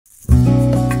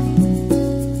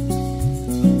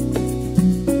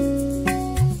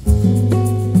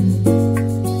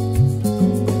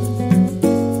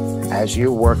as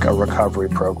you work a recovery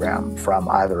program from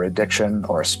either addiction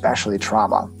or especially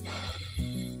trauma,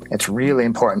 it's really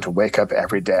important to wake up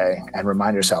every day and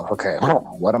remind yourself, okay,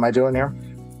 what am I doing here?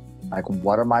 Like,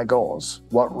 what are my goals?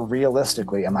 What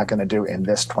realistically am I going to do in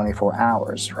this 24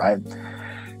 hours, right?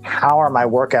 How are my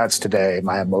workouts today,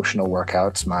 my emotional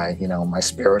workouts, my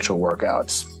spiritual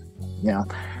workouts?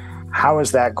 How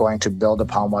is that going to build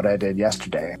upon what I did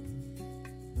yesterday?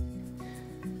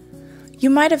 You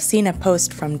might have seen a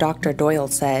post from Dr. Doyle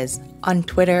Says on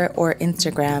Twitter or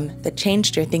Instagram that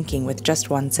changed your thinking with just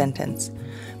one sentence.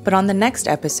 But on the next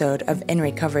episode of In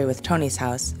Recovery with Toni's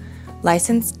House,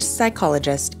 licensed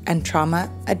psychologist and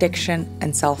trauma, addiction,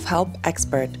 and self-help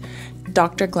expert,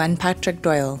 Dr. Patrick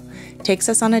Doyle, takes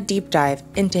us on a deep dive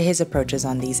into his approaches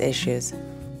on these issues.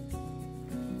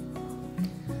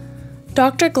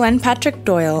 Dr. Patrick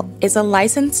Doyle is a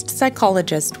licensed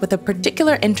psychologist with a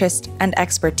particular interest and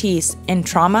expertise in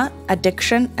trauma,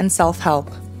 addiction, and self-help.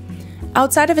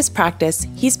 Outside of his practice,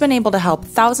 he's been able to help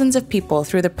thousands of people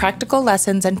through the practical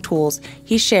lessons and tools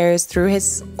he shares through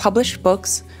his published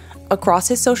books, across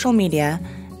his social media,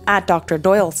 at Dr.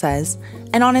 Doyle Says,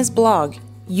 and on his blog,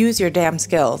 Use Your Damn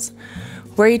Skills,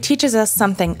 where he teaches us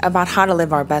something about how to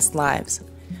live our best lives.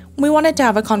 We wanted to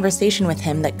have a conversation with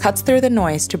him that cuts through the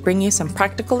noise to bring you some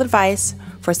practical advice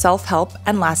for self-help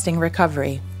and lasting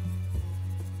recovery.